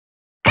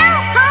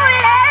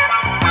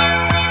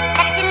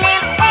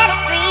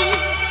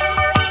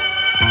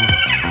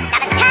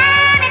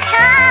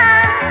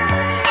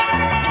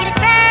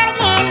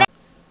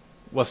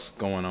What's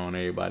going on,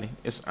 everybody?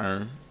 It's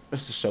Ern.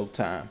 It's the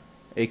Showtime,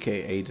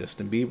 aka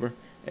Justin Bieber,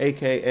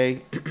 aka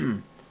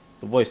the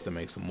voice that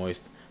makes them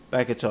moist.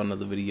 Back at y'all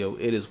another video.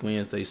 It is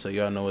Wednesday, so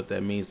y'all know what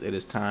that means. It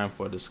is time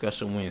for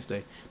Discussion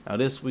Wednesday. Now,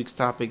 this week's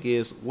topic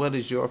is, what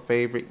is your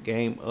favorite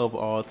game of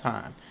all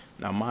time?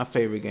 Now, my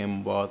favorite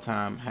game of all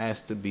time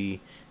has to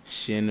be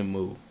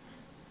Shenmue.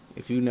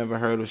 If you never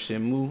heard of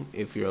Shenmue,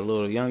 if you're a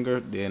little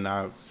younger, then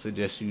I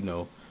suggest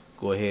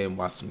go ahead and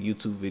watch some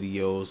YouTube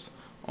videos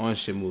on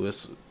Shenmue.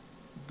 It's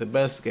the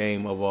best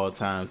game of all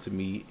time to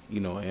me,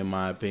 in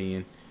my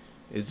opinion.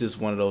 It's just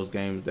one of those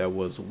games that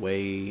was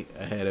way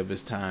ahead of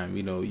its time.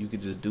 You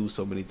could just do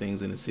so many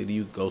things in the city.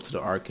 You could go to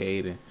the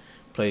arcade and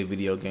play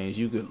video games.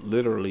 You could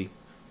literally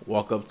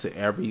walk up to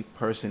every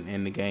person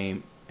in the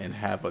game and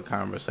have a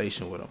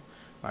conversation with them.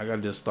 Like, I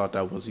just thought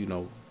that was,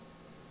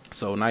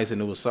 so nice, and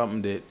it was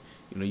something that,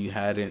 you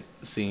hadn't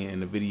seen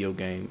in the video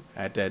game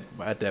at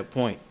that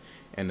point.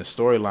 And the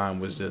storyline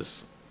was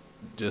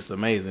just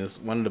amazing. It's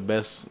one of the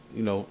best,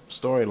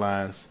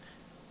 storylines,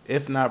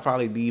 if not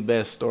probably the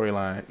best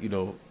storyline,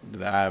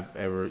 that I've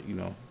ever,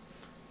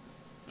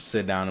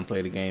 sit down and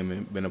play the game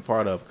and been a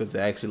part of, because it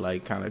actually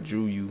kind of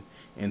drew you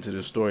into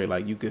the story.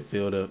 Like, you could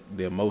feel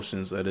the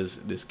emotions of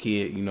this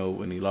kid,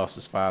 when he lost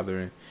his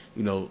father,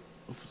 and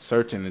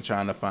searching and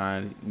trying to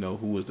find,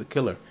 who was the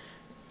killer.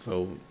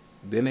 So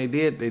then they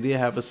did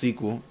have a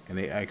sequel, and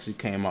they actually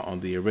came out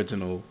on the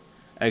original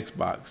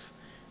Xbox.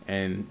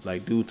 And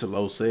due to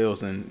low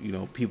sales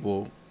and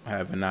people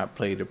having not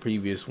played the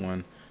previous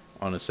one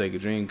on the Sega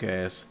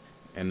Dreamcast,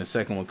 and the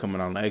second one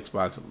coming on the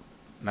Xbox,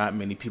 not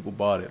many people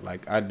bought it.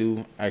 Like, I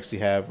do actually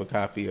have a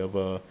copy of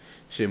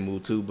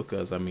Shenmue 2,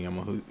 because I'm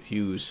a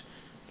huge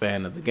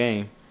fan of the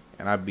game,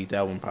 and I beat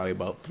that one probably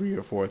about 3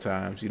 or 4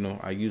 times.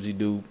 I usually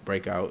do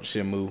break out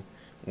Shenmue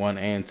 1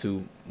 and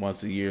 2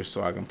 once a year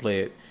so I can play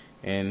it.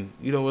 And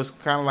it's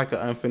kind of like an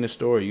unfinished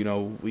story.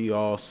 We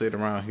all sit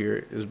around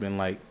here. It's been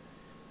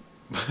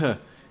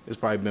it's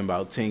probably been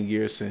about 10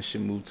 years since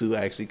Shenmue 2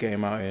 actually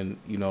came out, and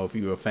if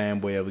you're a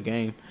fanboy of a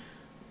game,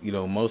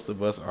 most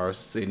of us are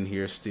sitting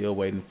here still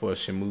waiting for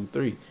Shenmue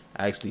 3,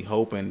 actually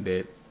hoping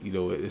that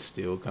it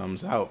still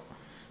comes out.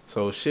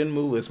 So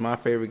Shenmue is my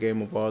favorite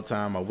game of all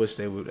time. I wish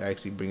they would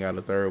actually bring out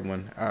a third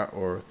one,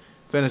 or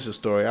finish the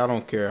story. I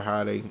don't care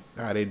how they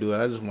do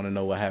it. I just want to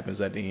know what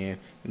happens at the end.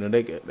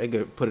 They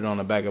could put it on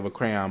the back of a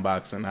crayon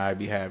box and I'd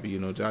be happy.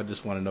 I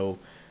just want to know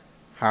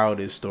how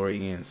this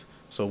story ends.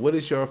 So what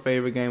is your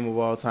favorite game of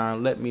all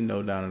time? Let me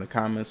know down in the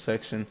comments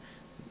section.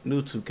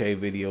 New 2K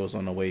videos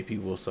on the way,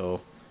 people.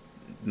 So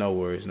no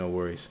worries.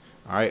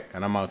 All right,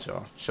 and I'm out,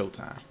 y'all.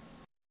 Showtime.